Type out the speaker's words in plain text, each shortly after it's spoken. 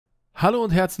Hallo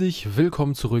und herzlich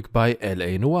willkommen zurück bei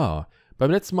LA Noire. Beim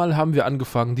letzten Mal haben wir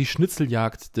angefangen, die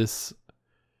Schnitzeljagd des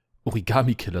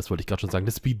Origami-Killers, wollte ich gerade schon sagen,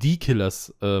 des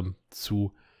BD-Killers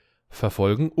zu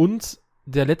verfolgen. Und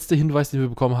der letzte Hinweis, den wir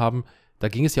bekommen haben, da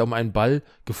ging es ja um einen Ball,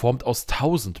 geformt aus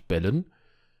 1000 Bällen.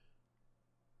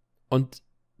 Und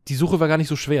die Suche war gar nicht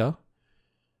so schwer.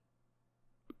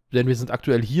 Denn wir sind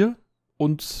aktuell hier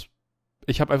und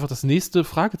ich habe einfach das nächste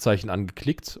Fragezeichen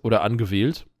angeklickt oder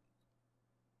angewählt.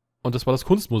 Und das war das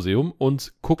Kunstmuseum.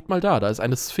 Und guckt mal da ist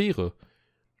eine Sphäre.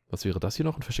 Was wäre das hier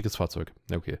noch? Ein verstecktes Fahrzeug.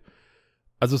 Ja, okay.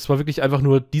 Also es war wirklich einfach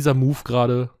nur dieser Move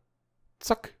gerade.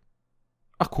 Zack.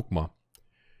 Ach, guck mal.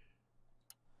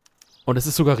 Und es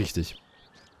ist sogar richtig.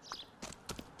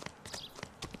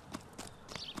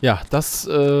 Ja, das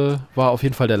war auf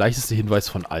jeden Fall der leichteste Hinweis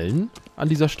von allen an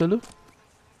dieser Stelle.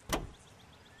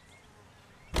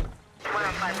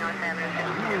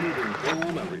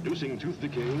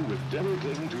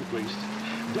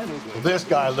 Well, this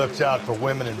guy looks out for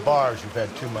women in bars who've had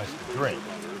too much to drink,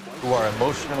 who are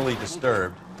emotionally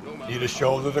disturbed, need a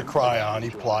shoulder to cry on. He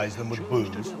plies them with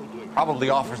booze, probably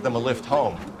offers them a lift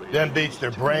home, then beats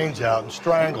their brains out and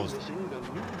strangles them.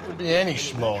 Could be any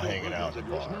schmo hanging out in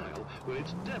the bar.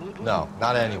 No,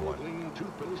 not anyone.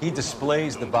 He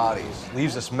displays the bodies,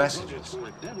 leaves us messages.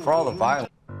 For all the violence.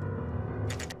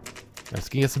 Das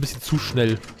ging jetzt ein bisschen zu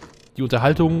schnell. Die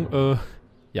Unterhaltung,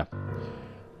 ja,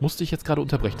 musste ich jetzt gerade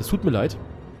unterbrechen. Das tut mir leid.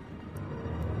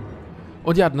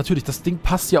 Und ja, natürlich, das Ding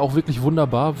passt ja auch wirklich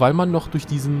wunderbar, weil man noch durch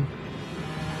diesen,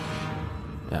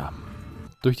 ja,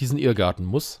 durch diesen Irrgarten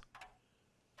muss.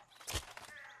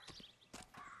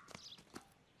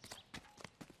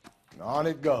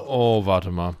 Oh,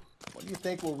 warte mal.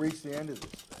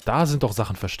 Da sind doch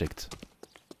Sachen versteckt.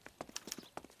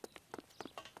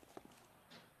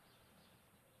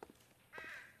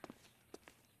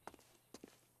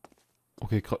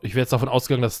 Okay, ich wäre jetzt davon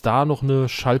ausgegangen, dass da noch eine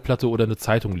Schallplatte oder eine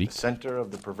Zeitung liegt. Center of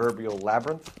the proverbial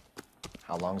labyrinth.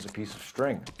 How long is a piece of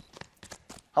string?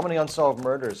 How many unsolved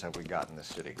murders have we got in this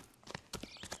city?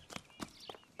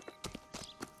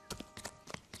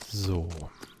 So.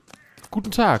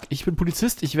 Guten Tag, ich bin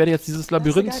Polizist. Ich werde jetzt dieses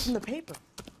Labyrinth...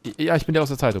 Ja, ich bin der aus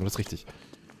der Zeitung, das ist richtig.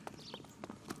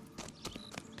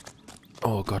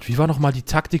 Oh Gott, wie war nochmal die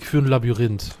Taktik für ein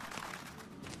Labyrinth?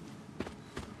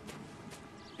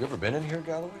 You ever been in here,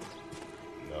 Galloway?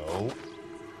 No.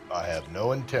 I have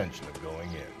no intention of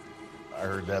going in. I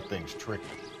heard that thing's tricky.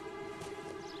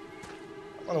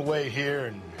 I want to wait here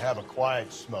and have a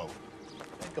quiet smoke.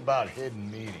 Think about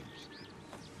hidden meetings.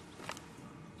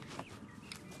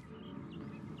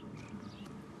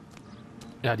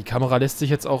 Ja, die Kamera lässt sich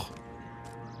jetzt auch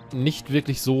nicht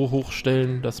wirklich so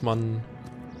hochstellen, dass man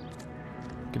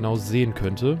genau sehen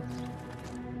könnte.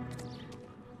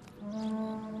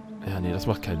 Ja, nee, das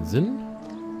macht keinen Sinn.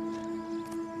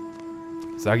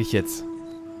 Sage ich jetzt.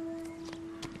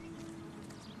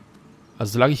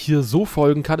 Also solange ich hier so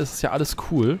folgen kann, ist es ja alles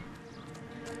cool.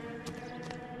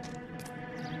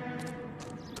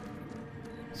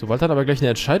 Sobald dann aber gleich eine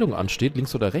Entscheidung ansteht,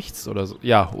 links oder rechts oder so.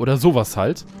 Ja, oder sowas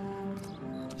halt.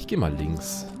 Ich gehe mal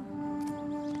links.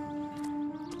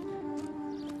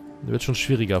 Das wird schon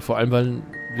schwieriger, vor allem weil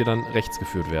wir dann rechts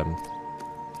geführt werden.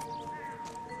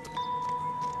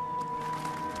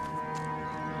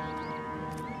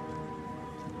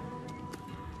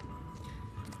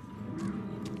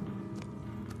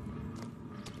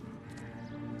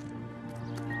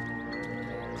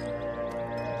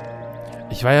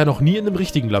 Ich war ja noch nie in einem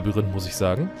richtigen Labyrinth, muss ich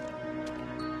sagen.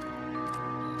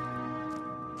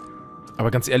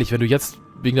 Aber ganz ehrlich, wenn du jetzt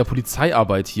wegen der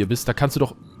Polizeiarbeit hier bist, da kannst du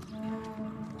doch...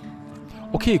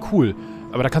 Okay, cool.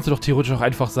 Aber da kannst du doch theoretisch auch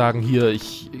einfach sagen, hier,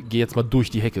 ich gehe jetzt mal durch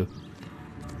die Hecke.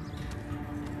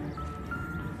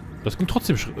 Das ging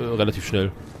trotzdem relativ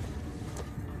schnell.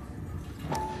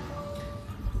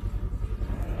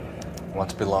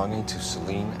 Once belonging to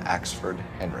Celine Axford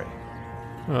Henry.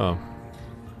 Ja.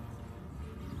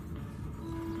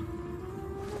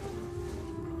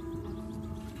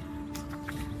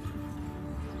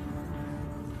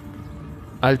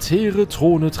 Altäre,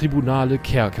 Throne, Tribunale,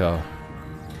 Kerker.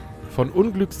 Von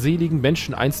unglückseligen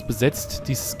Menschen einst besetzt,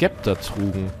 die Skepter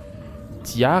trugen.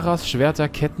 Tiaras, Schwerter,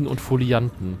 Ketten und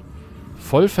Folianten.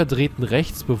 Voll verdrehten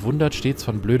Rechts, bewundert stets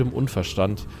von blödem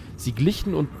Unverstand. Sie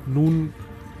glichen und nun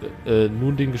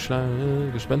den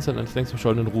Gespenstern eines längst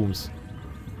verschollenen Ruhms.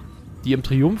 Die im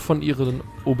Triumph von ihren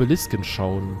Obelisken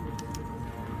schauen.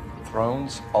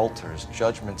 Thrones, altars,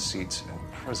 judgment seats and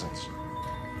prisons.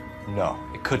 No,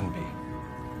 it couldn't be.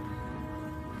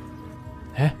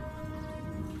 Hä?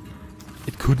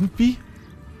 It couldn't be?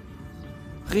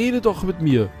 Rede doch mit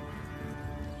mir.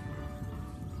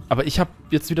 Aber ich habe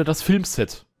jetzt wieder das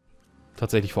Filmset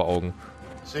tatsächlich vor Augen.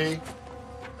 See?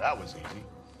 That was easy.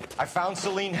 I found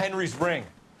Celine Henry's ring.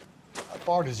 How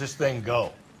far does this thing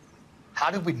go?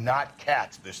 How did we not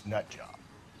catch this nut job?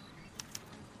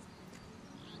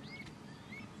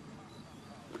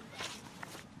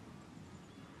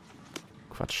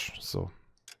 Quatsch, so.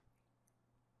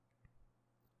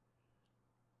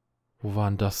 Wo war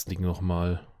denn das Ding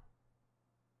nochmal?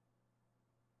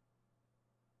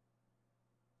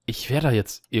 Ich wäre da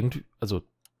jetzt irgendwie... Also...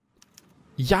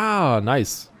 Ja,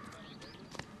 nice.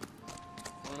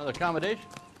 Another accommodation?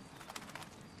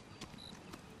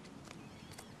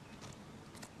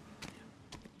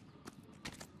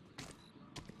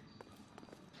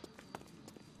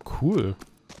 Cool.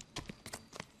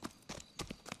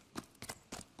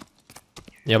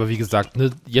 Ja, aber wie gesagt,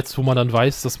 ne, jetzt wo man dann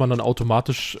weiß, dass man dann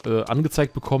automatisch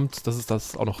angezeigt bekommt, dass es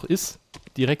das auch noch ist,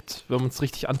 direkt, wenn man es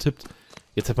richtig antippt.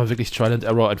 Jetzt hätte man wirklich Trial and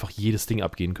Error einfach jedes Ding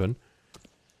abgehen können.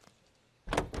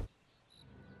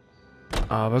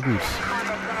 Aber gut.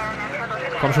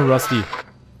 Komm schon, Rusty.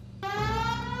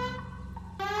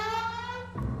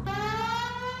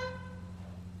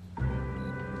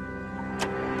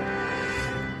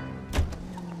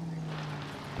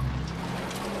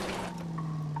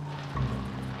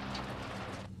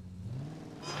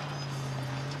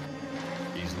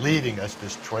 Leading us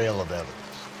this trail of evidence.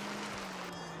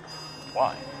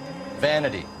 Why?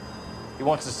 Vanity. He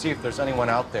wants to see if there's anyone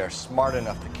out there smart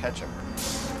enough to catch him.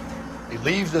 He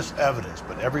leaves us evidence,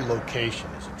 but every location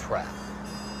is a trap.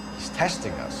 He's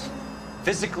testing us,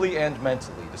 physically and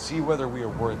mentally, to see whether we are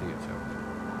worthy of him.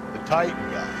 The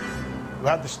Titan guy, who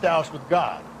had the stoush with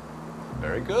God.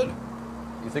 Very good.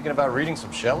 You thinking about reading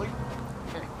some Shelley?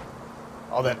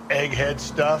 All that egghead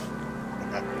stuff?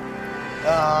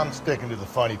 I'm sticking to the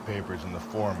funny papers and the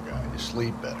form guide. You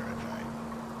sleep better at night.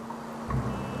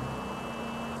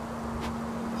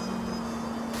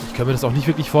 Ich kann mir das auch nicht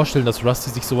wirklich vorstellen, dass Rusty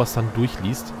sich sowas dann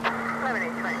durchliest.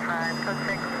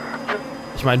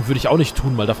 Ich meine, würde ich auch nicht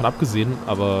tun, mal davon abgesehen,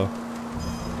 aber...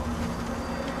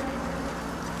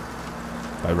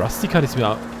 Bei Rusty kann ich es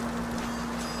mir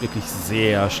wirklich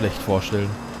sehr schlecht vorstellen.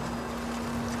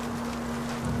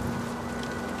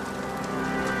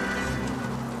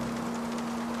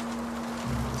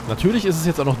 Natürlich ist es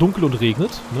jetzt auch noch dunkel und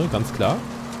regnet, ne, ganz klar.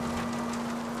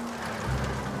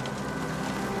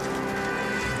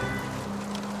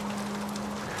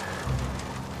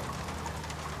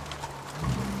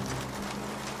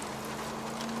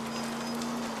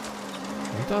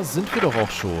 Und da sind wir doch auch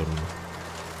schon.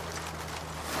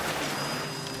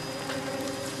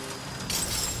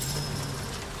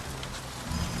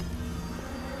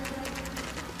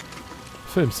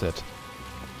 Filmset.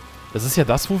 Das ist ja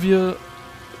das, wo wir...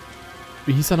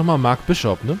 Wie hieß er nochmal? Mark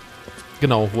Bishop, ne?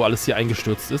 Genau, wo alles hier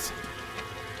eingestürzt ist.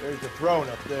 There's the throne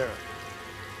up there.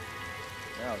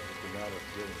 Now it's just a matter of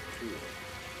getting to it.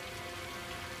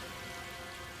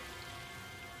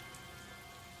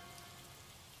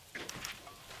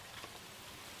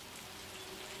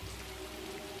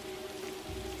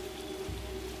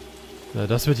 Na,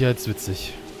 das wird ja jetzt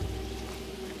witzig.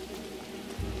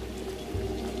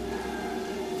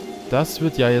 Das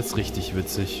wird ja jetzt richtig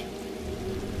witzig.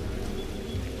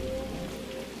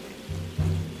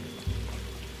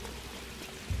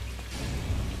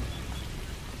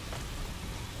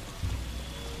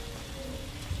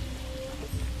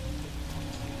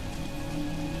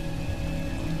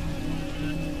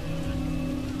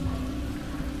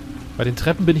 Bei den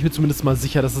Treppen bin ich mir zumindest mal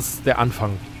sicher, dass es der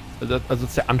Anfang, also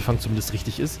dass der Anfang zumindest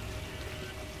richtig ist.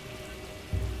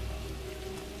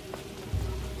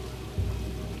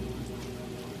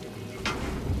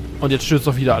 Und jetzt stürzt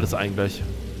doch wieder alles ein gleich.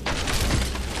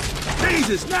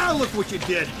 Jesus, now look what you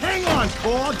did. Hang on,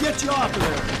 Cole, I'll get you off of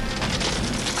there.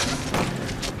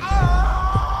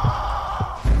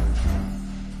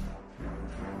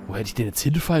 Wo hätte ich denn jetzt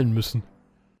hinfallen müssen?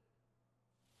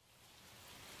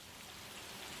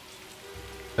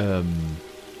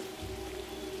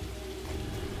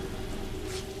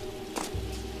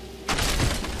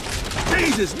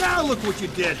 Jesus, now look what you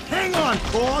did. Hang on,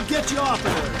 Cole, I'll get you off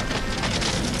of there.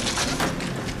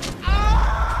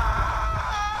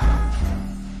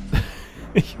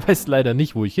 Ich weiß leider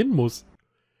nicht, wo ich hin muss.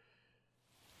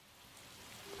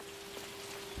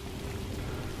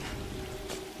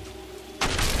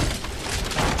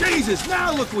 Jesus,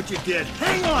 now look what you did.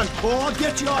 Hang on, Cole, I'll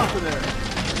get you off of there.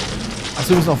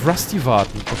 Achso, wir müssen auf Rusty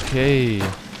warten. Okay.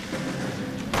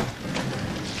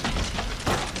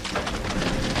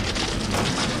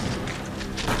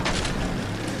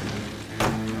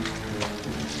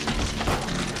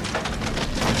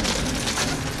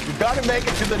 You gotta make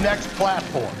it to the next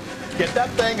platform. Get that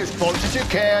thing as close as you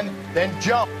can, then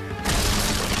jump.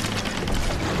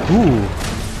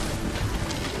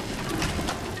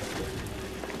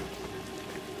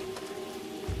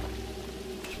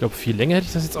 Ich glaube, viel länger hätte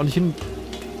ich das jetzt auch nicht hin...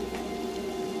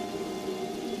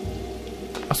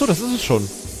 Achso, das ist es schon.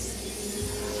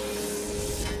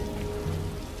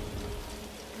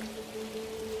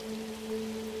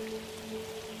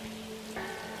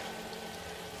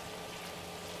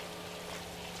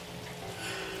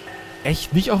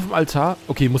 Echt? Nicht auf dem Altar?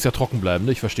 Okay, muss ja trocken bleiben,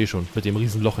 ne? Ich verstehe schon. Mit dem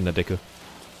riesen Loch in der Decke.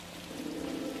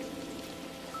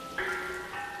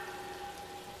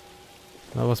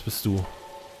 Na, was bist du?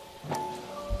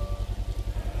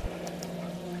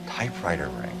 Typewriter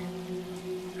ring.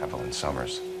 Evelyn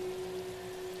Summers.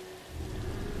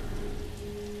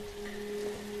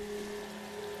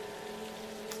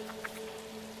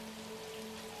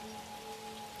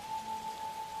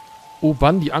 O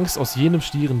bann die Angst aus jenem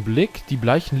stieren Blick, die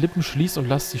bleichen Lippen schließ und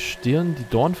lass die Stirn, die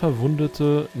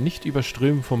Dornverwundete, nicht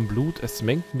überströmen vom Blut, es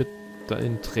mengt mit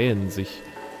deinen Tränen sich.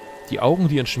 Die Augen,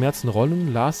 die in Schmerzen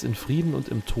rollen, las in Frieden und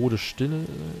im Tode still,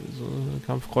 so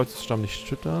Kampfkreuzesstamm nicht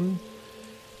schüttern.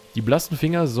 Die blassen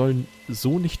Finger sollen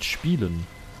so nicht spielen.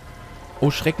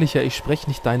 O Schrecklicher, ich sprech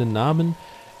nicht deinen Namen,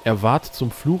 erwart zum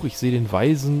Fluch, ich seh den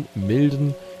Weisen,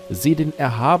 Milden, seh den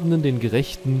Erhabenen, den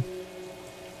Gerechten,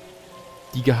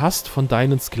 die gehasst von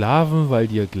deinen Sklaven, weil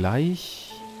dir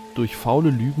gleich durch faule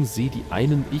Lügen seh die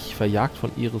einen ich, verjagt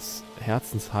von ihres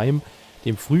Herzens Heim,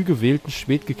 dem früh gewählten,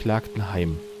 spät geklagten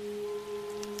Heim.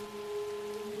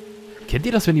 Kennt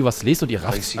ihr das, wenn ihr was lest und ihr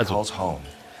rafft? Also,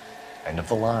 End of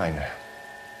the line.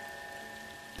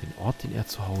 Den Ort, den er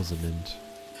zu Hause nennt.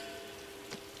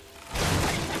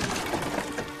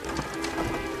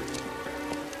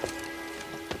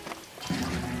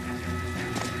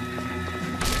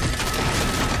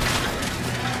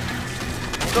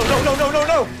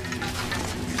 No!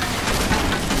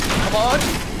 Come on!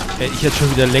 Ich hätte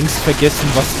schon wieder längst vergessen,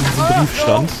 was in diesem Brief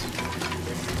stand.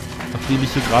 Nachdem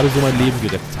ich hier gerade so mein Leben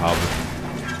gerettet habe.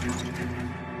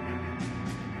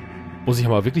 Muss ich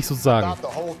aber wirklich so sagen. I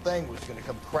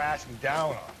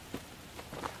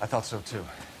thought so too.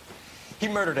 He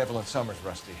murdered Evelyn Summers,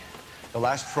 Rusty. The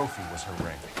last trophy was her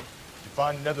ring. Did you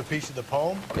find another piece of the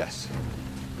poem? Yes.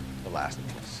 The last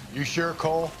piece. You sure,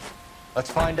 Cole?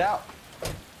 Let's find out.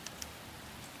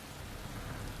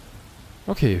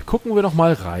 Okay, gucken wir doch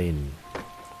mal rein.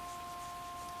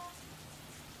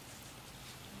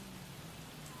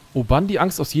 O bann die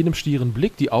Angst aus jenem stieren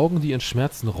Blick, die Augen, die in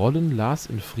Schmerzen rollen, las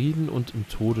in Frieden und im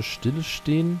Tode stille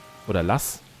stehen, oder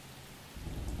lass.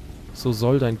 So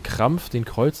soll dein Krampf den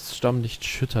Kreuzesstamm nicht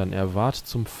schüttern, er ward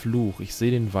zum Fluch. Ich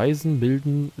seh den Weisen,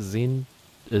 Milden, seh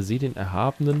den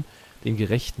Erhabenen, den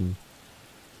Gerechten.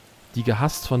 Die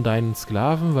gehasst von deinen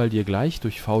Sklaven, weil dir gleich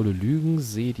durch faule Lügen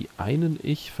seh die einen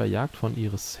ich, verjagt von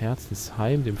ihres Herzens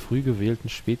Heim, dem früh gewählten,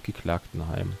 spät geklagten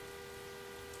Heim.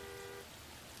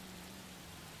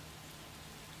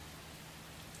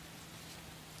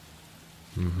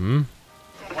 Mhm.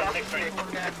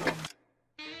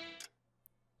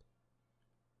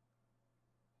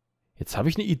 Jetzt habe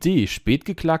ich eine Idee. Spät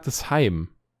geklagtes Heim.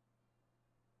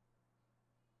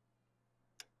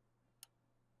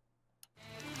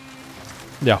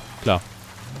 Ja, klar.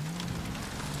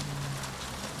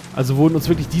 Also wurden uns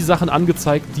wirklich die Sachen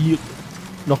angezeigt, die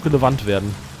noch relevant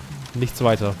werden. Nichts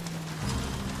weiter.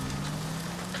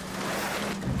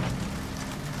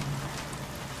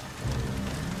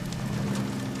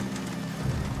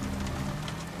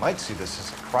 Might see this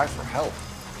as a cry for help.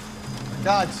 For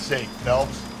God's sake,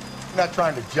 Phelps. I'm not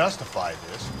trying to justify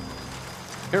this.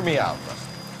 Hear me out, Rusty.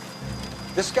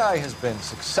 This guy has been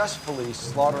successfully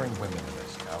slaughtering women in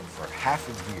this town for half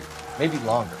a year, maybe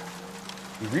longer.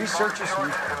 He researches who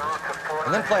he's killed,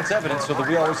 and then plants evidence so that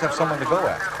we always have someone to go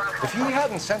after. If he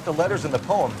hadn't sent the letters in the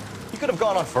poem, he could have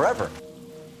gone on forever.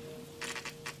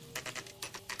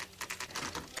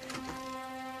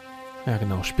 Ja,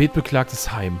 genau. Spät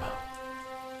beklagtes Heim.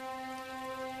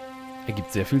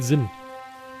 Ergibt sehr viel Sinn.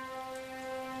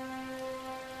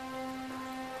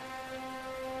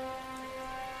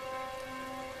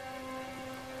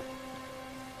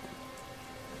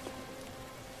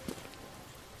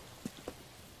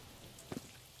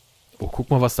 Oh, guck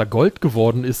mal, was da Gold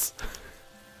geworden ist.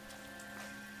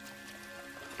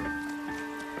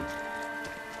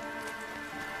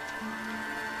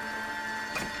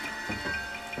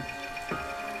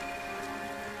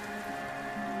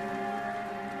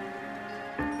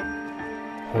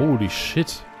 Holy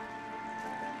shit.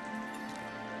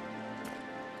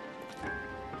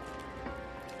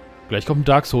 Gleich kommt ein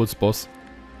Dark Souls Boss.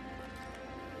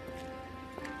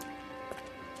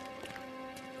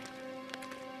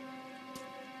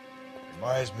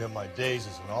 Reminds me of my days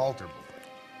as an altar boy.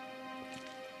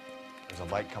 There's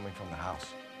a light coming from the house.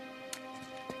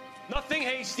 Nothing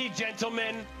hasty,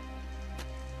 gentlemen.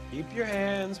 Keep your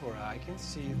hands where I can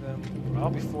see them, or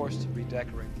I'll be forced to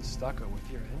redecorate the stucco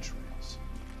with your entrails.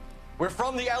 We're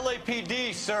from the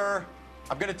LAPD, sir.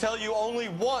 I'm gonna tell you only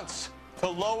once to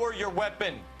lower your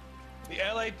weapon. The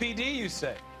LAPD, you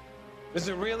say? Is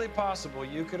it really possible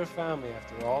you could have found me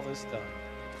after all this time?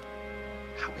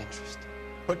 How interesting.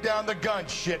 Put down the gun,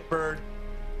 shitbird.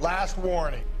 Last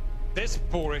warning. This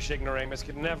boorish ignoramus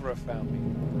could never have found me.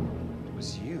 It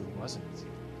was you, wasn't it?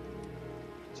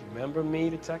 Do you remember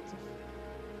me, detective?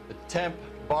 The temp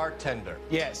bartender.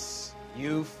 Yes,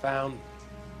 you found me.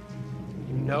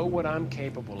 You know what I'm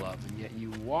capable of, and yet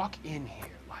you walk in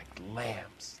here like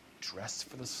lambs dressed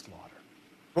for the slaughter.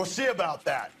 We'll see about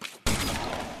that.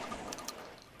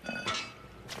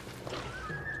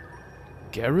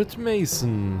 Garrett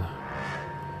Mason.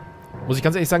 Muss ich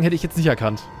ganz ehrlich sagen, hätte ich jetzt nicht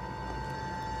erkannt.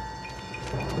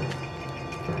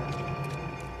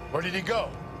 Where did he go?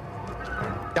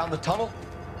 Down the tunnel?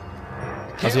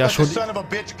 Also ja,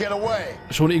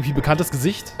 schon irgendwie bekanntes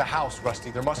Gesicht. The house,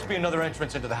 Rusty. There must be another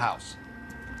entrance into the house.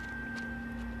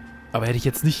 Aber hätte ich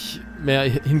jetzt nicht mehr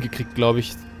hingekriegt, glaube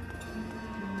ich.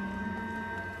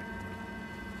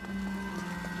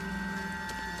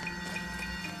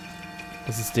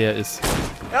 Dass es der ist.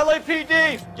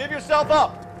 LAPD, give yourself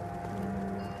up.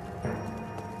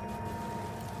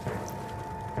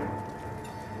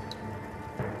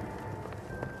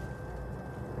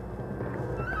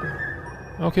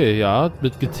 Okay, ja,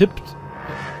 mit getippt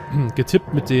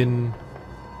mit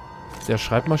der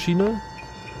Schreibmaschine.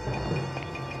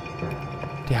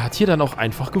 Der hat hier dann auch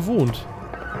einfach gewohnt.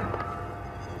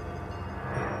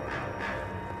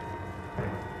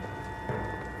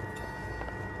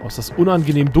 Oh, ist das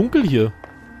unangenehm dunkel hier.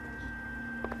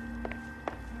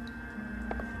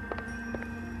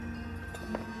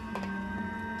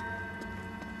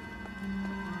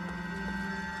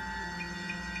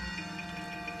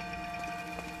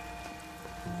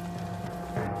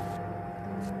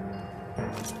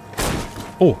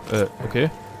 Oh, okay.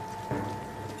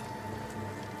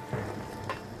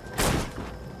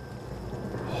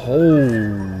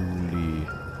 Holy.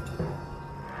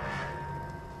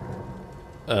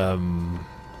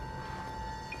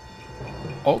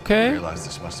 Okay. I realize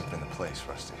this must have been the place,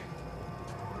 Rusty.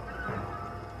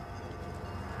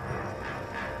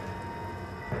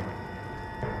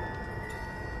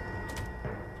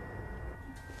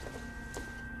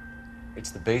 It's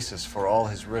the basis for all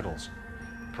his riddles.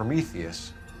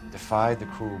 Prometheus defied the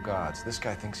cruel gods. This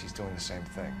guy thinks he's doing the same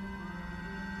thing.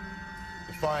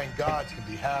 Defying gods can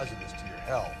be hazardous to your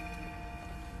health.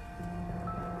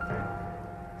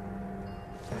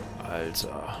 Alter.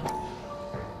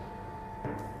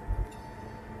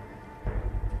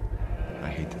 I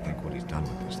hate to think what he's done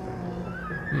with this thing.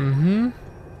 Mhm.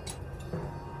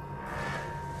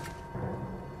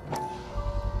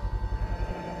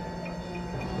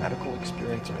 Medical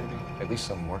experience, maybe? At least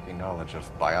some working knowledge of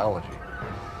biology.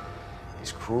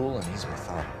 He's cruel and he's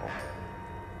methodical.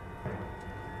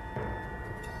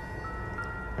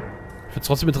 Ich finde es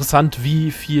trotzdem interessant,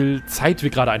 wie viel Zeit wir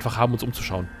gerade einfach haben, uns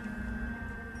umzuschauen.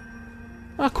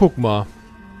 Ach, guck mal.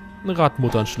 Ein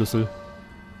Radmutternschlüssel.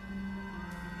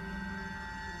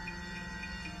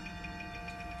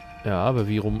 Ja, aber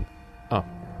wie rum... Ah.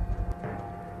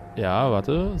 Ja,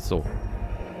 warte. So.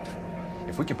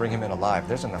 If we could bring him in alive,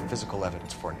 there's enough physical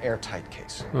evidence for an airtight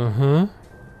case. Mhm.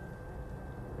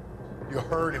 You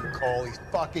heard him, Cole. He's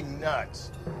fucking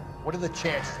nuts. What are the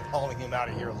chances of hauling him out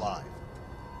of here alive?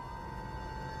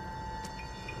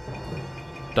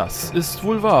 Das ist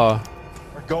wohl wahr.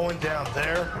 We're going down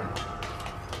there.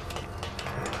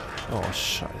 Oh,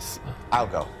 scheiße. I'll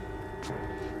go.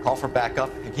 Call for backup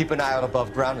and keep an eye out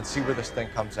above ground and see where this thing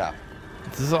comes out.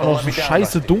 Es ist auch noch so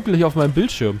scheiße dunkel hier auf meinem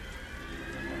Bildschirm.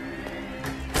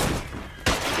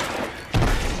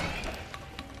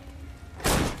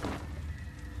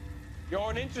 You're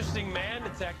an interesting man,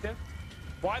 detective.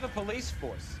 Why the police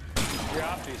force? You're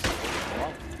obviously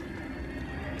wrong.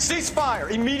 Cease fire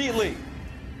immediately!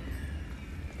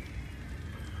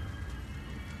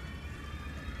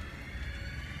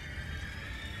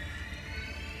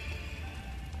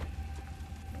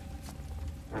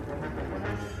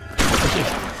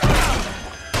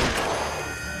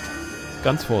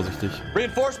 Ganz vorsichtig.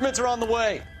 Reinforcements are on the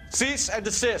way. Cease and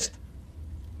desist.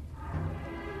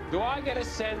 Do I get a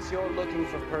sense you're looking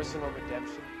for personal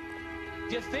redemption?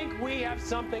 Do you think we have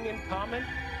something in common?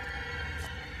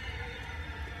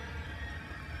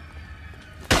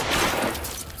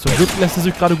 Zum Glück lässt er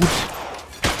sich gerade gut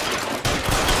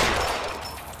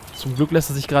Zum Glück lässt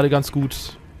er sich gerade ganz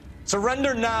gut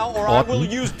Surrender now or I will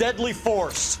use deadly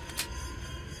force.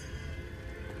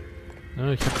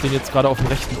 Ja, ich habe den jetzt gerade auf dem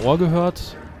rechten Ohr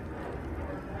gehört.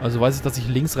 Also weiß ich, dass ich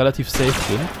links relativ safe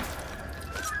bin.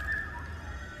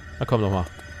 Na komm doch mal.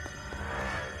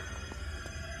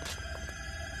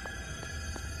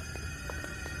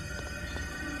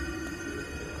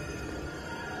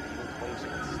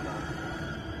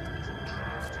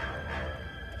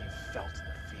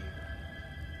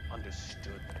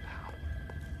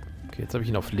 Okay, jetzt habe ich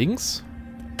ihn auf links.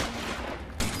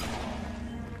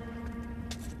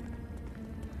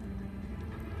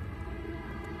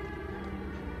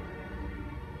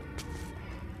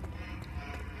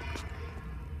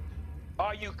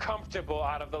 Are you comfortable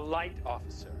out of the light,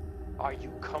 officer? Are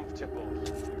you comfortable?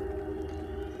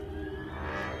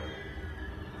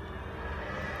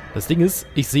 Das Ding ist,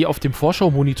 ich sehe auf dem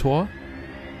Vorschau-Monitor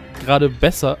gerade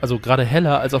besser, also gerade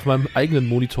heller als auf meinem eigenen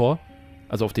Monitor.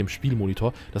 Also auf dem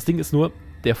Spielmonitor. Das Ding ist nur,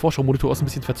 der Vorschau-Monitor ist ein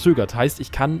bisschen verzögert. Heißt,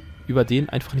 ich kann über den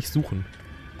einfach nicht suchen.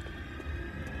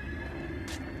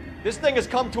 This thing has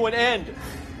come to an end.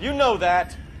 You know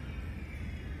that.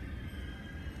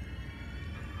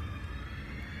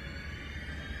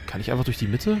 Kann ich einfach durch die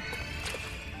Mitte?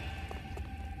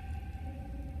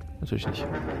 Natürlich nicht.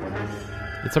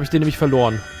 Jetzt habe ich den nämlich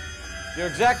verloren. You're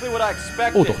exactly what I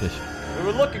expected. Oh, doch nicht. We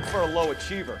were looking for a low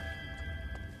achiever.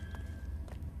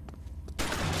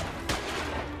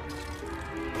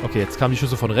 Okay, jetzt kamen die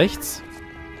Schüsse von rechts.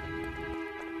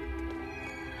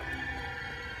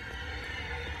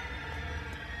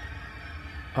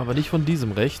 Aber nicht von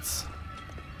diesem rechts.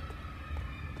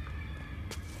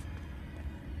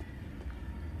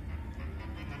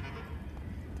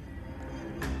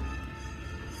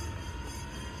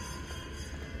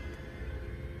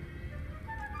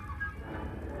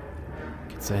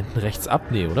 Geht's da hinten rechts ab?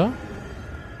 Nee, oder?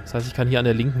 Das heißt, ich kann hier an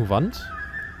der linken Wand.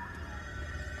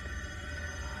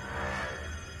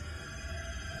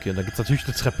 Okay, und da gibt es natürlich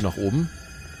eine Treppe nach oben.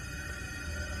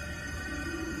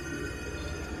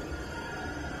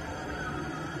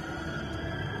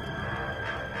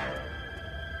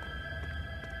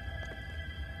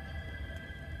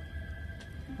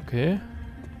 Okay.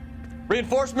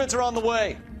 Reinforcements are on the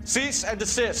way. Cease and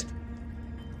desist.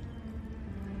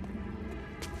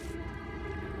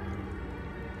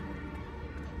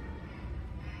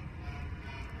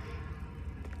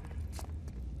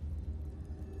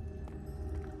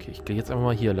 Okay, ich gehe jetzt einfach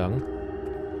mal hier lang.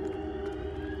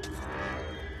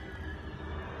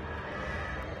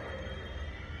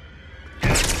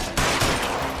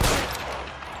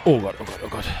 Oh Gott, oh Gott, oh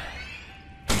Gott.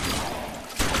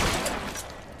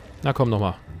 Na komm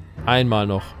nochmal. Einmal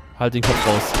noch. Halt den Kopf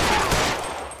raus.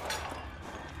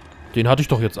 Den hatte ich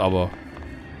doch jetzt aber.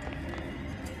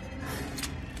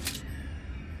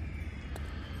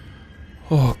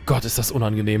 Oh Gott, ist das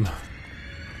unangenehm.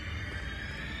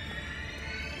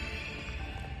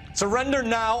 Surrender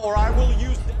now or I will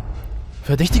use them.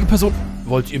 Verdächtige Person.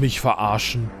 Wollt ihr mich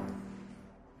verarschen?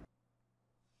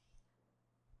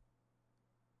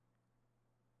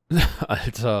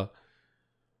 Alter.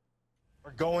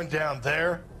 We're going down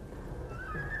there.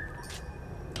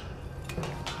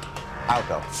 I'll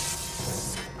go.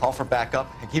 Call for backup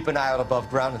and keep an eye out above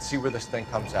ground and see where this thing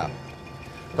comes out.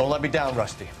 Don't let me down,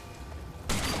 Rusty.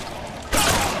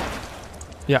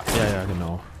 Ja,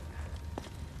 genau.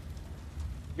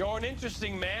 You're an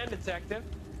interesting man, detective.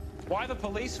 Why the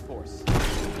police force?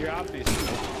 You're obviously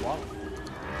overqualified.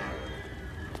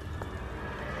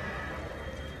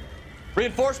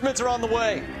 Reinforcements are on the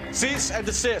way. Cease and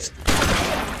desist.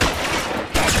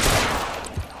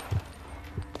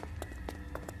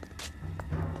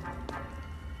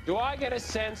 Do I get a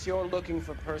sense you're looking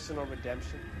for personal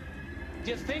redemption?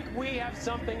 Do you think we have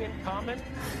something in common?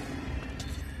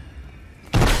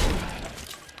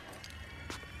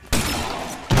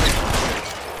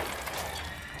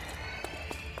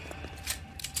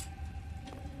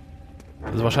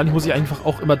 Also wahrscheinlich muss ich einfach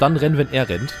auch immer dann rennen, wenn er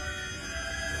rennt.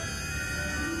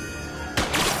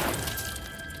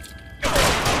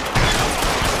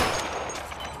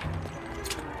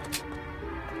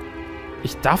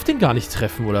 Ich darf den gar nicht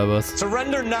treffen, oder was?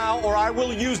 Surrender now or I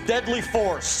will use deadly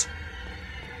force.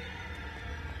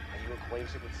 Are you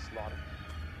acquainted with slaughter?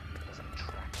 Does it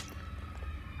attract you?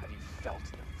 Have you felt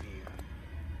the fear?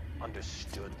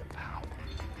 Understood the power?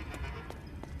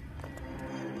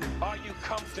 Are you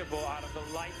comfortable out of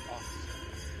the light,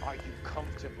 officer? Are you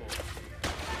comfortable?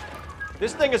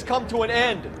 This thing has come to an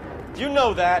end. You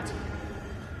know that.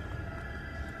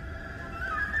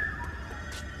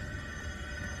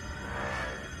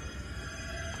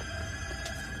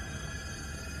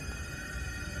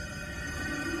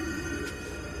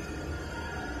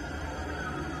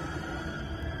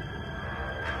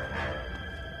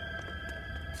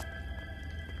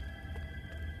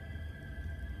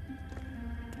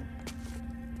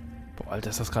 Alter,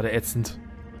 ist das gerade ätzend.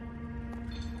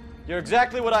 You're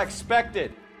exactly what I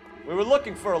expected. We were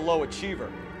looking for a low achiever.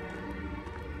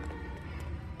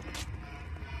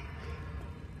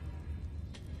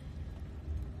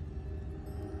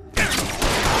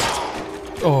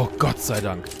 Oh, Gott sei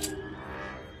Dank.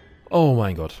 Oh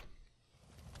mein Gott.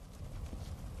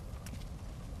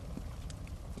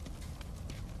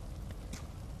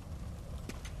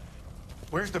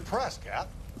 Where's the press, Cap?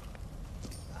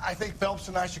 I think Phelps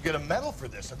and I should get a medal for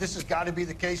this. This has got to be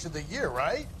the case of the year,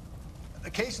 right?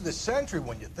 The case of the century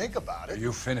when you think about it. Are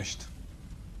you finished?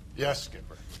 Yes,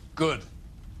 Skipper. Good.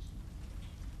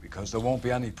 Because there won't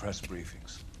be any press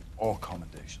briefings or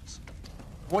commendations.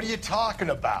 What are you talking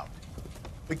about?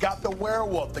 We got the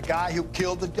werewolf, the guy who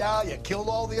killed the Dahlia, killed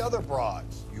all the other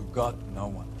broads. You got no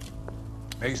one.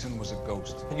 Mason was a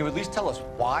ghost. Can you at least tell us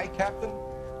why, Captain?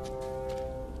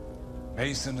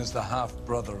 Mason is the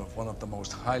half-brother of one of the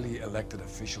most highly elected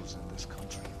officials in this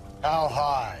country. How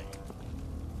high?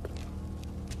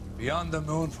 Beyond the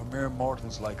moon for mere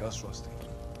mortals like us, Rusty.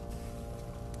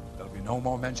 There'll be no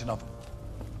more mention of him.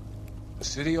 The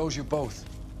city owes you both.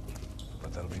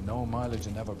 But there'll be no mileage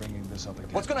in ever bringing this up again.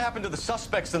 What's going to happen to the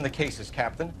suspects in the cases,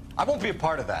 Captain? I won't be a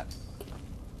part of that.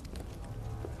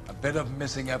 A bit of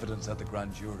missing evidence at the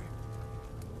grand jury.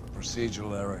 A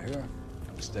procedural error here,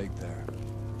 a mistake there.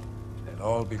 They'll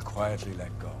all be quietly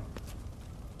let go.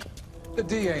 The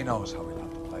DA knows how we'll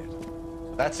have to play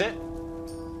it. That's it?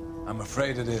 I'm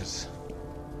afraid it is.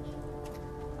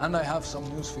 And I have some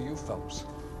news for you, Phelps.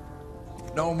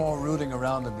 No more rooting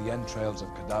around in the entrails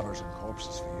of cadavers and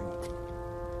corpses for you.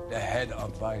 The head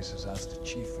of Vice has asked the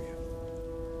chief for you.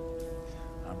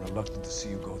 I'm reluctant to see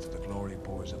you go to the glory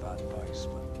boards of advice,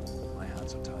 but my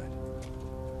hands are tied.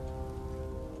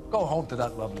 Go home to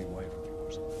that lovely wife of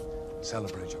yours and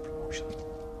celebrate your promotion.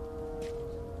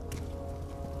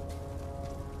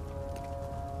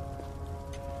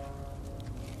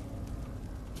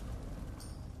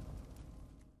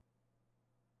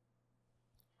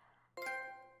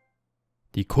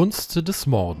 Die Kunst des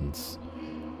Mordens.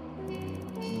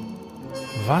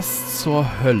 Was zur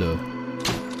Hölle?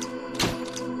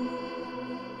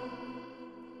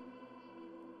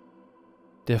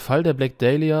 Der Fall der Black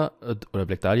Dahlia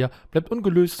bleibt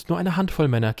ungelöst, nur eine Handvoll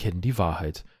Männer kennen die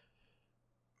Wahrheit.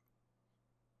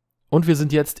 Und wir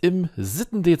sind jetzt im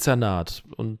Sittendezernat.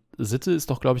 Und Sitte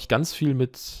ist doch, glaube ich, ganz viel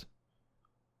mit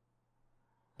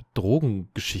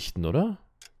Drogengeschichten, oder?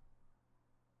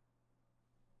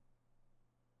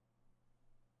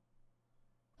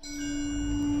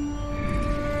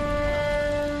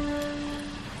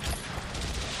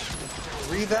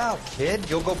 Breathe out, kid.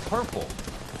 You'll go purple.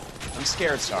 I'm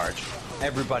scared, Sarge.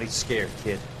 Everybody's scared,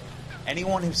 kid.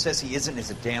 Anyone who says he isn't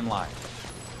is a damn liar.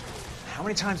 How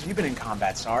many times have you been in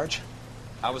combat, Sarge?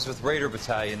 I was with Raider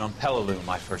Battalion on Peleliu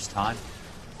my first time.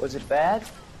 Was it bad?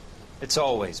 It's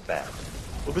always bad.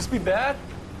 Will this be bad?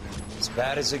 As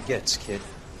bad as it gets, kid.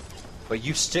 But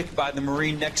you stick by the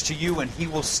Marine next to you, and he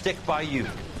will stick by you.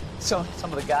 So,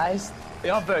 some of the guys, they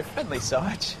aren't very friendly,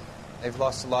 Sarge. They've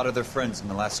lost a lot of their friends in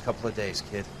the last couple of days,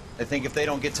 kid. They think if they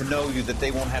don't get to know you, that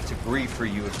they won't have to grieve for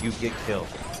you if you get killed.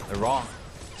 They're wrong.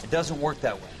 It doesn't work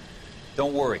that way.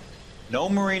 Don't worry. No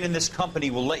Marine in this company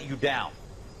will let you down.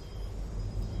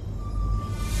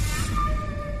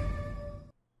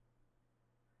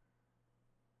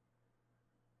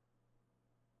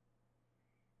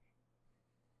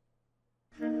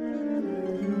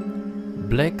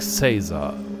 Black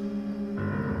Caesar.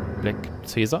 Black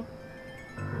Caesar?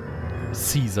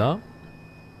 Caesar?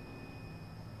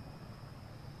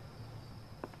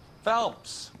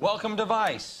 Phelps, welcome to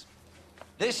Vice.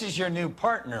 This is your new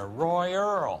partner, Roy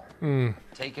Earl.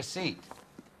 Take a seat.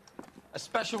 A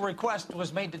special request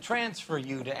was made to transfer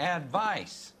you to Ad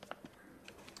Vice.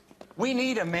 We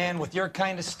need a man with your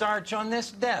kind of starch on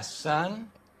this desk, son.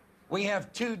 We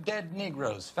have 2 dead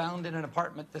Negroes found in an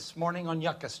apartment this morning on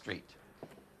Yucca Street.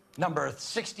 Number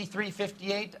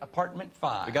 6358, apartment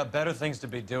 5. We got better things to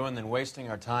be doing than wasting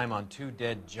our time on 2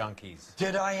 dead junkies.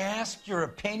 Did I ask your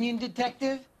opinion,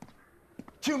 detective?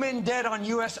 2 men dead on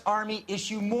U.S. Army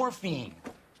issue morphine.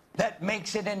 That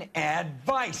makes it an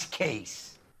advice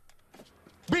case.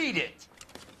 Beat it!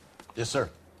 Yes, sir.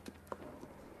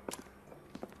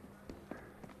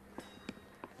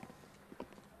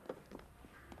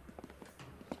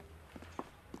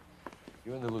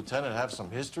 You and the lieutenant have some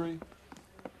history?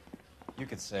 You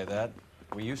could say that.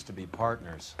 We used to be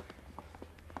partners.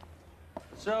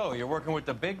 So, you're working with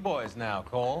the big boys now,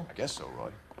 Cole? I guess so,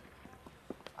 Roy.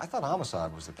 I thought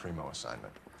homicide was the primo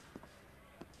assignment.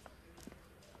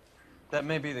 That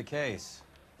may be the case.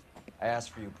 I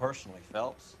asked for you personally,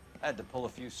 Phelps. I had to pull a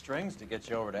few strings to get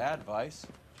you over to Advice.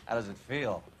 How does it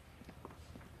feel?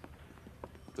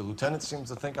 The lieutenant seems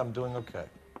to think I'm doing okay.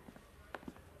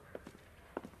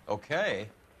 Okay?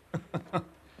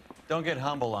 Don't get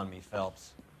humble on me,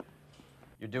 Phelps.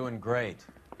 You're doing great.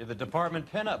 You're the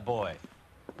department pinup boy.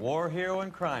 War hero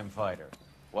and crime fighter.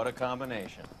 What a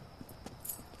combination.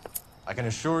 I can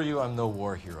assure you I'm no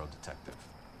war hero detective.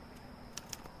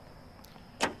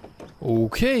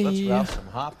 Okay. Let's rouse some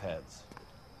hopheads.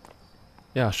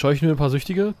 Ja, scheuchen wir ein paar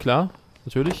Süchtige, klar,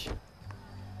 natürlich.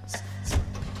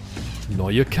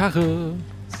 Neue Karre.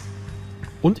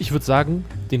 Und ich würde sagen,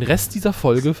 den Rest dieser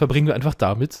Folge verbringen wir einfach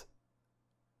damit,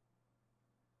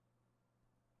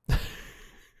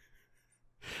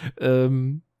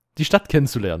 die Stadt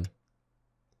kennenzulernen.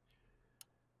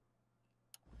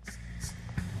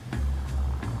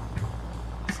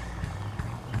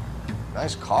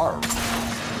 Nice car.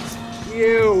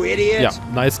 You idiot! Ja,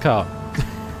 nice car.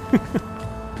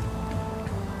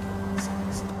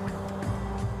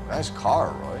 Nice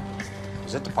car, Roy.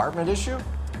 Is it department issue?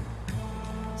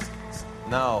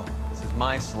 No, this is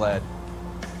my sled.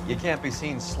 You can't be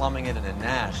seen slumming it in a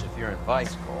Nash if you're in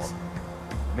Vice Corps.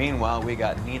 Meanwhile, we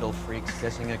got needle freaks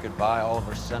kissing it goodbye all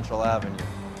over Central Avenue.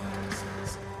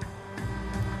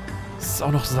 Das ist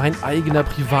auch noch sein eigener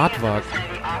Privatwagen.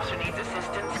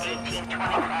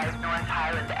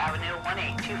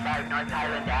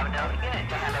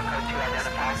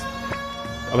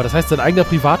 Aber das heißt, sein eigener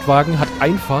Privatwagen hat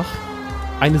einfach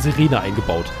eine Sirene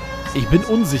eingebaut. Ich bin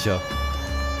unsicher.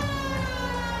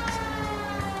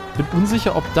 Bin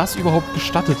unsicher, ob das überhaupt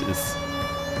gestattet ist.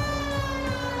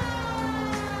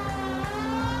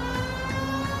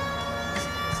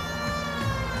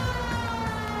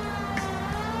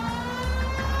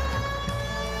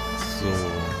 So.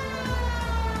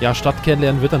 Ja, Stadt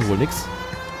kennenlernen wird dann wohl nix.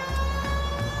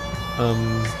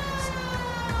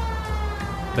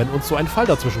 Wenn uns so ein Fall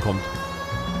dazwischen kommt.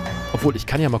 Obwohl, ich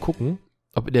kann ja mal gucken,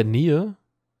 ob in der Nähe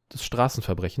des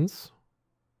Straßenverbrechens...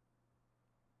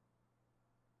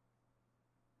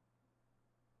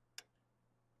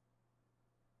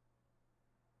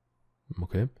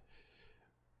 Okay.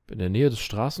 In der Nähe des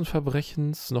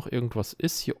Straßenverbrechens noch irgendwas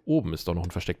ist. Hier oben ist doch noch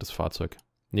ein verstecktes Fahrzeug.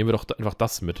 Nehmen wir doch einfach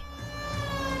das mit.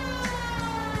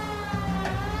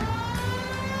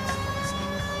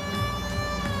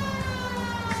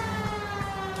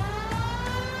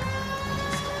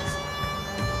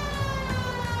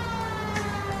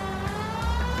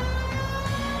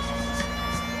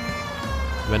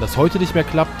 Wenn das heute nicht mehr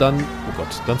klappt, dann... Oh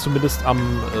Gott, dann zumindest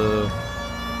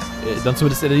dann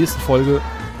zumindest in der nächsten Folge...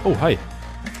 Oh, hi.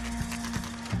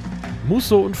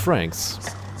 Musso und Franks.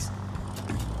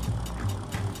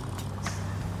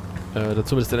 Dann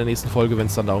zumindest in der nächsten Folge, wenn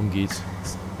es dann darum geht,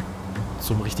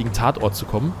 zum richtigen Tatort zu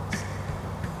kommen.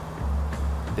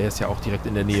 Der ist ja auch direkt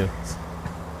in der Nähe.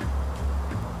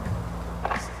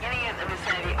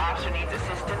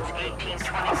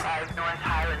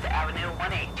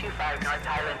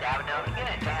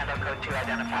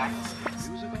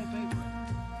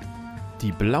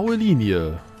 Die blaue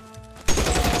Linie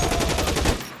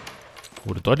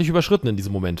wurde deutlich überschritten in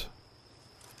diesem Moment.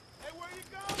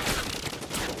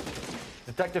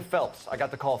 Detective Phelps, I got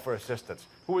the call for assistance.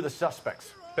 Who are the suspects?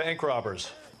 Bank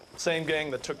robbers. Same gang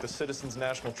that took the Citizens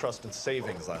National Trust and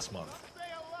Savings last month.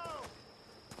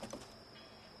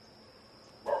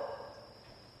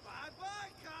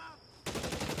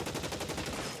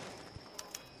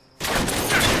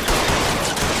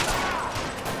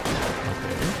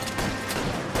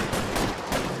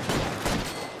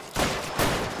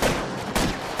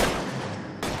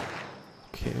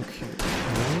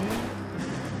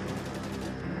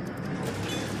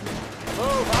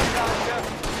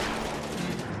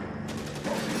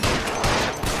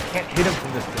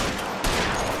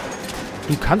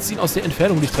 Du kannst ihn aus der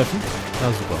Entfernung nicht treffen? Na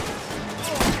super.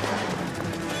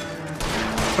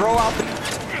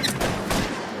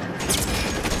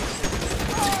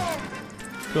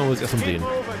 Kümmern wir uns erst um den.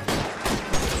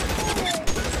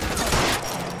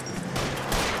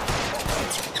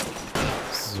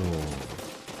 So.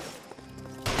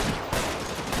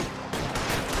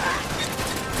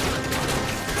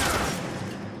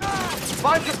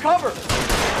 Find your cover!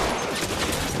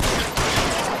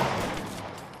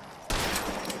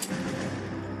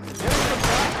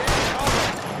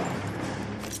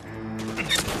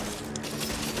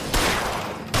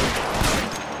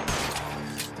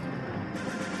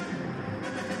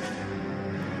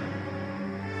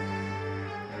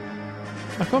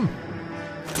 Ach komm.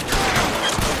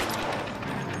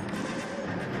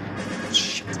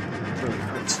 Shit. Really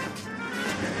hurts.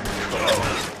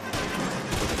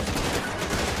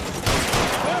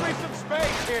 Give me some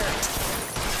space here!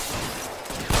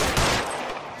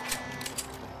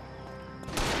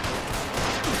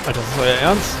 ist euer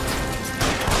Ernst?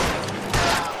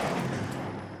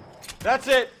 That's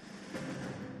it.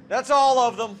 That's all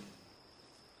of them.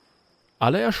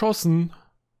 Alle erschossen.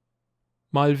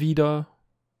 Mal wieder.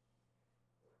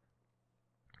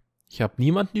 Ich habe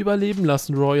niemanden überleben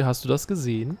lassen, Roy. Hast du das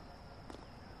gesehen?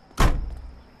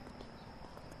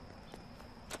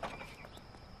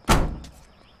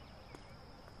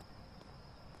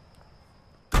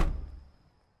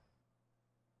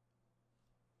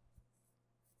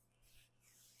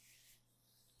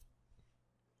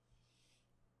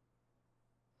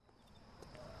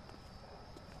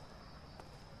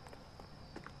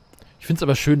 Ich finde es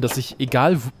aber schön, dass sich,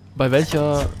 egal bei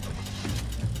welcher,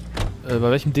 bei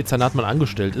welchem Dezernat man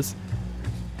angestellt ist.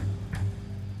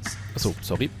 Achso,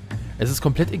 sorry. Es ist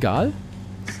komplett egal.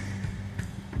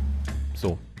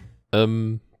 So.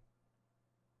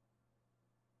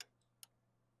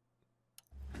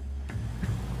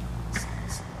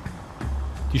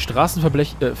 Die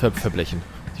Straßenverbrechen.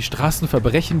 Die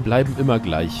Straßenverbrechen bleiben immer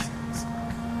gleich.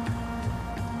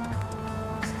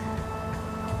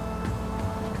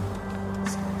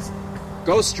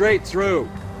 Go straight through.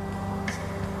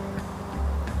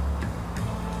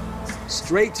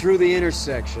 Straight through the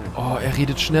intersection. Oh, er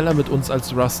redet schneller mit uns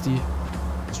als Rusty.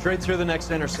 Straight through the next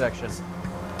intersection.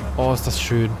 Oh, ist das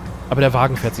schön. Aber der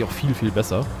Wagen fährt sich auch viel, viel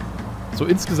besser. So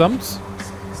insgesamt...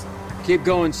 Keep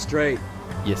going straight.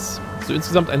 Yes. So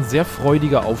insgesamt ein sehr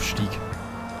freudiger Aufstieg.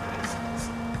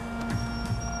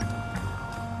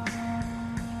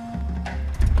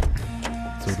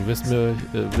 So, du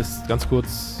wirst ganz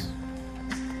kurz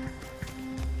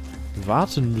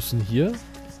warten müssen hier.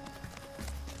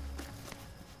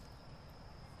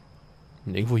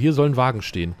 Und irgendwo hier soll ein Wagen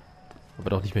stehen. Aber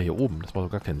doch nicht mehr hier oben. Das macht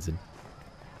doch gar keinen Sinn.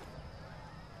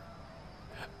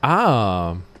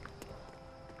 Ah.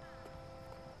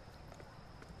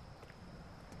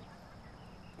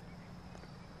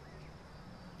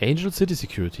 Angel City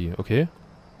Security, okay.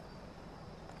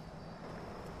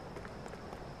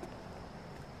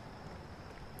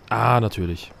 Ah,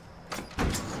 natürlich.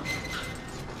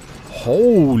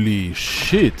 Holy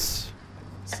shit.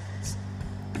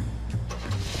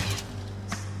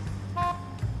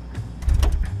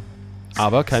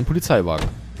 Aber kein Polizeiwagen.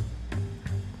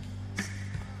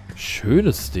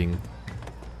 Schönes Ding.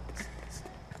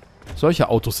 Solche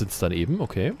Autos sind es dann eben,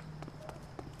 okay.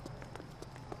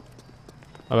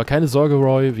 Aber keine Sorge,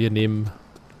 Roy, wir nehmen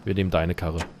deine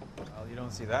Karre. Well, you don't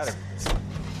see that every day.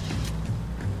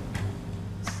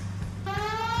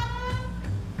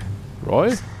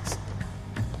 Roy?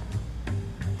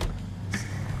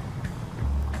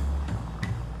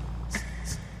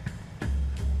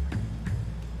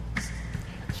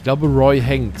 Ich glaube, Roy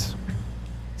hängt.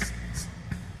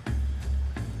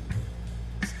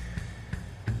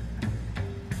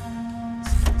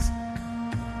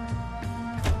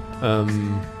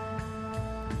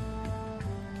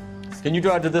 Can you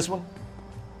drive to this one?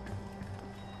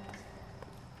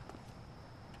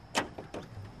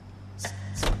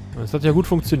 Das hat ja gut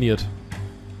funktioniert.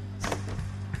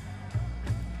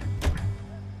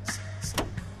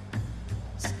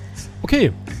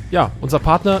 Okay, ja, unser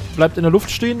Partner bleibt in der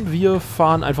Luft stehen. Wir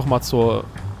fahren einfach mal zur...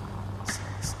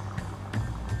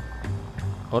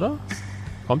 Oder?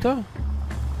 Kommt er?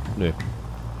 Nö.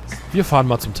 Wir fahren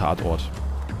mal zum Tatort.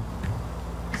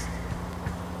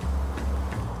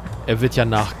 Er wird ja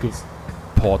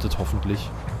nachgeportet, hoffentlich.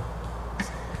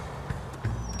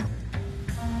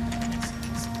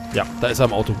 Ja, da ist er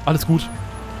im Auto. Alles gut.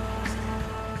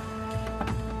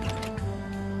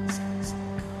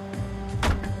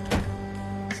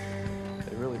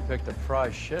 They really picked a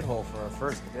prize shithole for our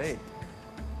first date.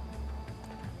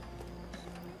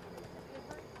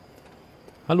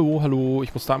 Hallo, hallo.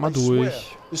 Ich muss da mal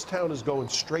durch. This town is going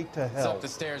straight to It's hell. up the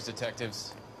stairs,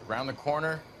 detectives. Around the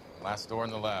corner, last door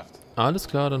on the left. Alles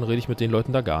klar, dann rede ich mit den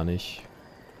Leuten da gar nicht.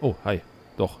 Oh, hi.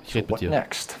 Doch, ich rede mit dir.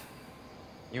 Next?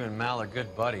 You and Mal are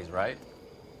good buddies, right?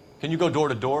 Can you go door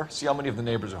to door? See how many of the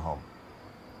neighbors are home.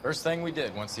 First thing we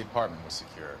did once the apartment was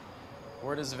secured.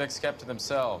 Word is the Vics kept to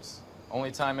themselves. Only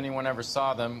time anyone ever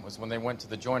saw them was when they went to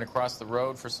the joint across the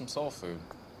road for some soul food.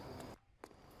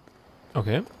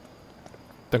 Okay.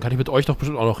 Dann kann ich mit euch doch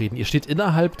bestimmt auch noch reden. Ihr steht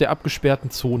innerhalb der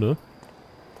abgesperrten Zone.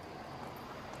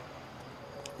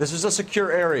 This is a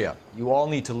secure area. You all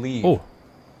need to leave. Oh.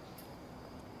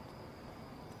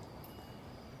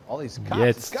 All these cops,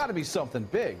 Jetzt. it's gotta be something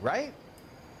big, right?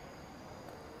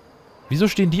 Wieso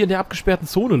stehen die in der abgesperrten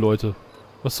Zone, Leute?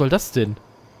 Was soll das denn?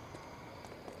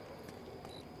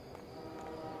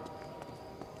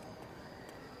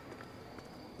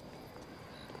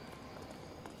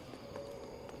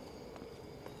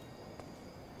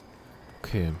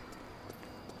 Okay.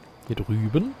 Hier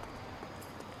drüben.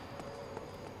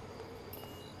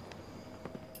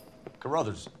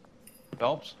 Carruthers.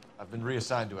 Phelps? I've been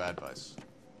reassigned to Advice.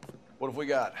 What have we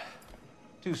got?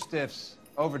 2 stiffs.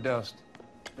 Overdosed.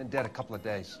 Been dead a couple of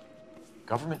days.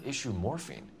 Government issue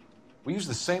morphine. We use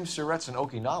the same syrettes in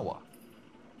Okinawa.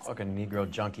 Fucking Negro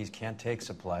junkies can't take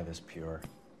supply this pure.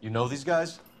 You know these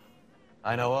guys?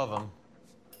 I know of them.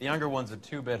 The younger one's a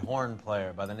 2-bit horn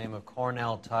player by the name of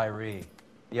Cornell Tyree.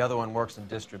 The other one works in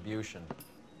distribution.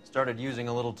 Started using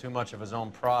a little too much of his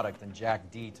own product, and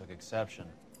Jack D took exception.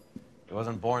 He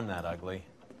wasn't born that ugly.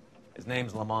 His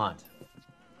name's Lamont.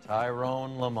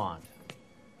 Tyrone Lamont.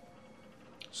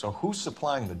 So who's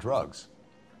supplying the drugs?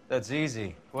 That's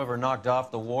easy. Whoever knocked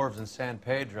off the wharves in San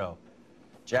Pedro.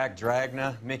 Jack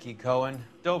Dragna, Mickey Cohen.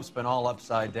 Dope's been all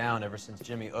upside down ever since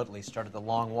Jimmy Utley started the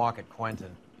long walk at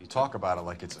Quentin. You talk about it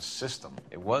like it's a system.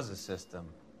 It was a system.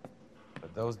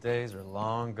 But those days are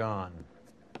long gone.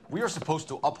 We are supposed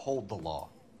to uphold the law.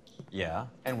 Yeah,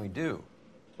 and we do.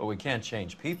 But we can't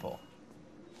change people.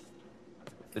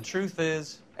 The truth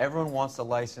is, everyone wants a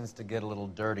license to get a little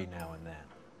dirty now and then.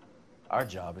 Our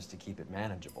job is to keep it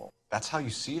manageable. That's how you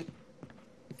see it?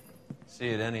 See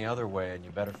it any other way, and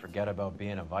you better forget about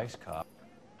being a vice cop.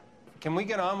 Can we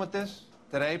get on with this?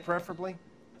 Today, preferably?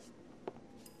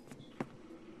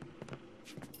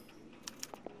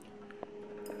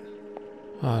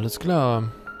 Alles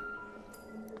klar.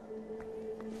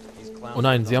 Oh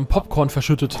nein, sie haben Popcorn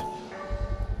verschüttet.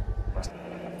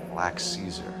 Black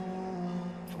Caesar.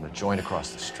 From the joint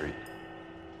across the street.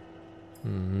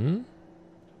 Mhm.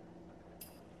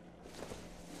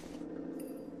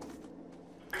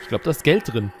 Ich glaube, da ist Geld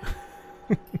drin.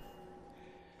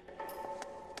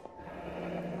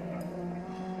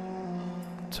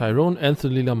 Tyrone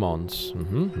Anthony Lamont.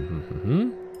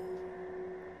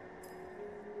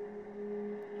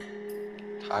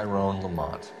 Tyrone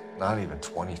Lamont. Not even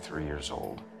 23 years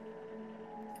old.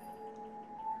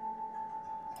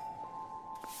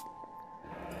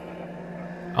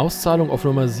 Auszahlung auf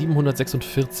Nummer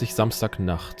 746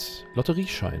 Samstagnacht.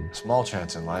 Lotterieschein. Small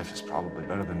chance in life is probably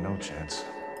better than no chance.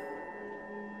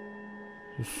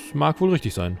 Das mag wohl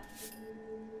richtig sein.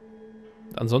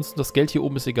 Ansonsten, das Geld hier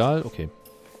oben ist egal. Okay.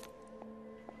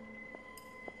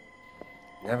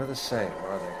 Never the same,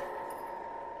 are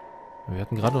they? Wir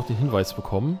hatten gerade noch den Hinweis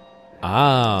bekommen.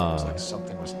 Ah. Looks like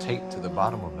something was taped to the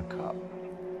bottom of the cup.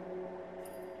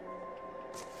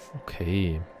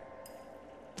 Okay.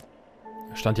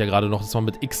 Stand ja gerade noch, dass man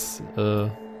mit X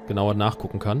genauer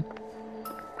nachgucken kann.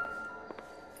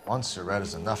 One cigarette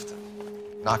is enough to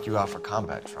knock you out for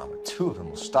combat trauma. 2 of them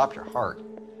will stop your heart.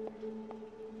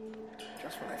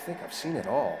 Just when I think I've seen it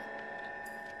all.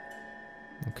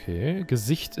 Okay,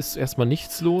 Gesicht ist erstmal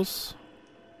nichts los.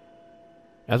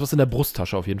 Er hat was in der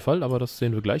Brusttasche auf jeden Fall, aber das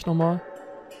sehen wir gleich nochmal.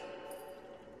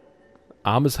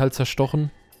 Arm ist halt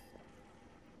zerstochen.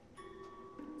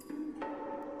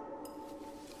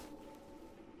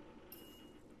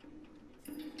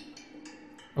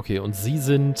 Okay, und sie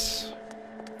sind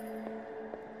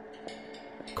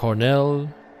Cornell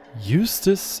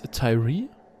Eustace Tyree?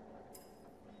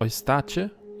 Eustace?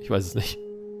 Ich weiß es nicht.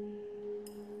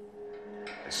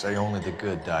 They say only the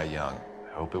good die young.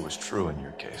 I hope it was true in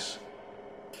your case.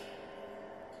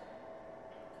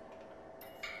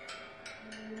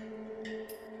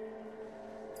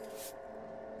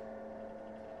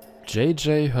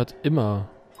 JJ hört immer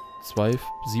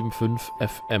 275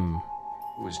 FM.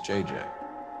 Who is JJ?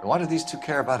 And why do these two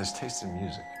care about his taste in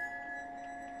music?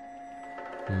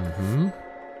 Mhm.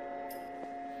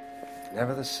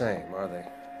 Never the same, are they?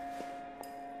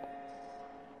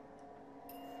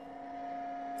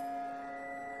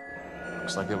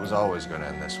 Looks like it was always going to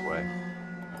end this way.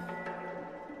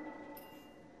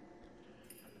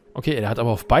 Okay, er hat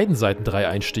aber auf beiden Seiten 3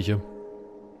 Einstiche.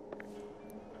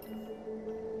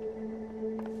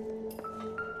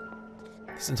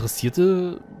 Das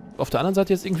Interessierte auf der anderen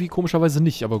Seite jetzt irgendwie komischerweise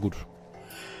nicht, aber gut.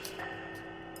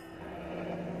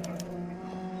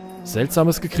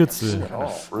 Seltsames Gekritzel. A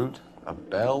fruit, a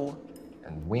bell,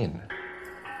 and win.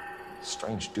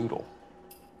 Strange doodle.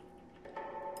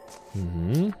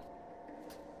 Mhm.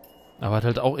 Aber hat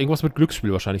halt auch irgendwas mit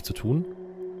Glücksspiel wahrscheinlich zu tun.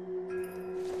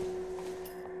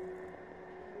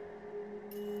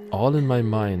 All in My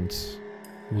Mind.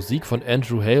 Musik von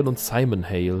Andrew Hale und Simon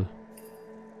Hale.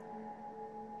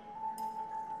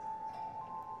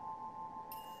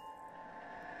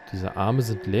 Diese Arme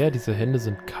sind leer, diese Hände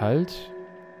sind kalt.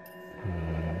 I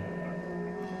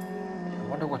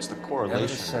wonder what's the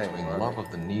correlation between love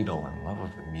of the needle and love of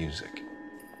the music.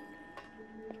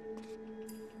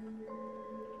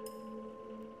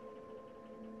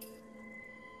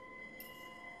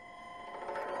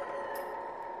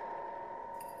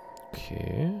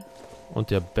 Okay. Und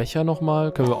der Becher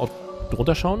nochmal. Können wir auch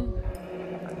drunter schauen?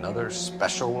 Another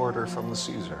special order from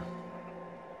the Caesar.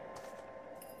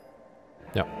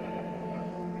 Ja.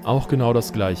 Auch genau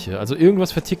das gleiche. Also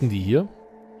irgendwas verticken die hier.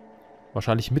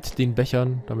 Wahrscheinlich mit den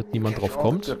Bechern, damit niemand drauf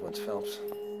kommt.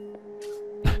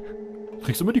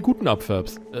 Kriegst du immer die guten ab,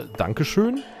 Phelps.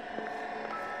 Dankeschön.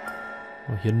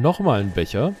 Hier nochmal ein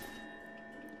Becher.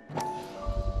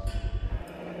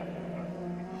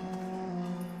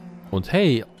 Und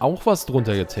hey, auch was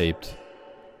drunter getaped.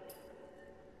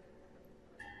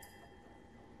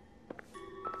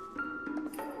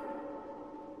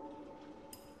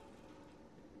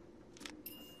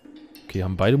 Okay,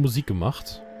 haben beide Musik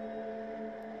gemacht.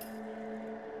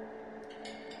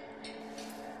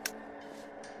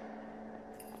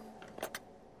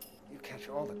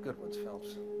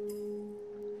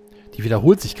 Die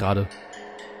wiederholt sich gerade.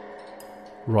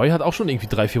 Roy hat auch schon irgendwie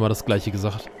 3-4 Mal das gleiche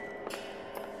gesagt.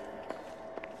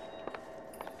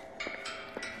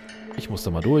 Ich muss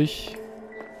da mal durch.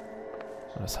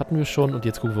 Das hatten wir schon und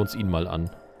jetzt gucken wir uns ihn mal an.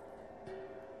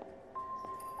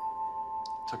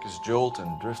 Took his jolt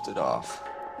and drifted off.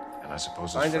 And I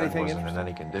suppose his friend wasn't in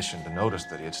any condition to notice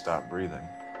that he had stopped breathing.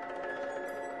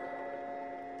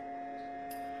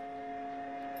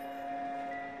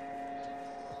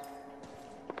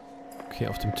 Okay,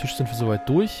 auf dem Tisch sind wir soweit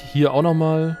durch. Hier auch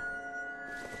nochmal.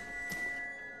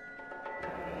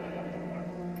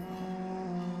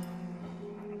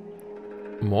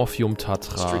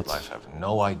 Morphiumtatrat. Street life have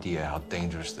no idea how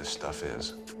dangerous this stuff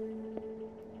is.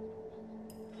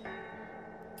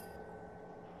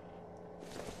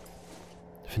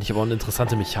 Finde ich aber auch eine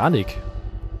interessante Mechanik.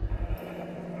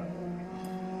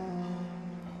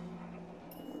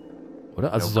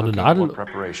 Oder? Also so eine Nadel.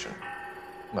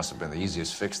 Must have been the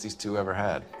easiest fix these two ever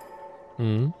had.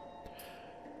 Mhm.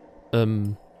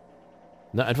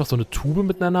 Na, einfach so eine Tube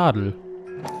mit einer Nadel.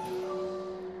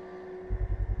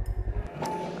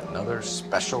 Another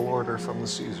special order from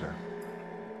the Caesar.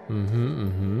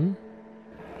 Mhm.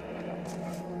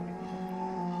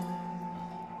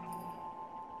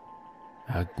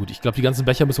 Ja gut, ich glaube, die ganzen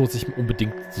Becher müssen wir uns nicht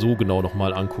unbedingt so genau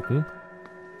nochmal angucken.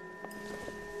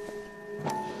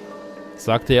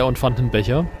 Sagte er und fand einen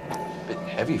Becher. Bit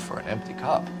heavy for an empty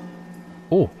cup.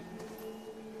 Oh.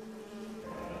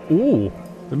 Oh.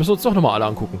 Wir müssen uns doch nochmal alle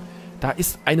angucken. Da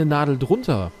ist eine Nadel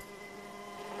drunter.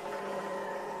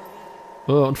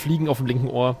 Und Fliegen auf dem linken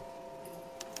Ohr.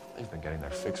 They've been getting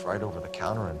their fix right over the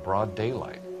counter in broad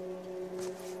daylight.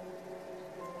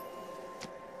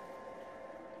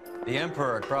 The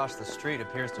Emperor across the street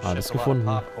appears to Alles ship a lot gefunden.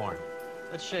 of popcorn.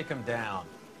 Let's shake him down.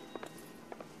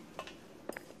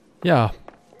 Ja.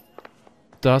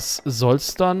 Das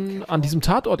soll's dann an diesem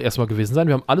Tatort erstmal gewesen sein.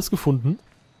 Wir haben alles gefunden.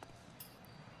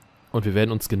 Und wir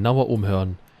werden uns genauer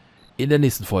umhören in der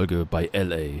nächsten Folge bei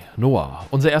L.A. Noire.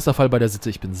 Unser erster Fall bei der Sitte.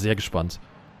 Ich bin sehr gespannt.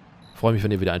 Freue mich,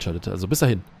 wenn ihr wieder einschaltet. Also bis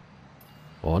dahin.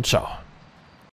 Und ciao.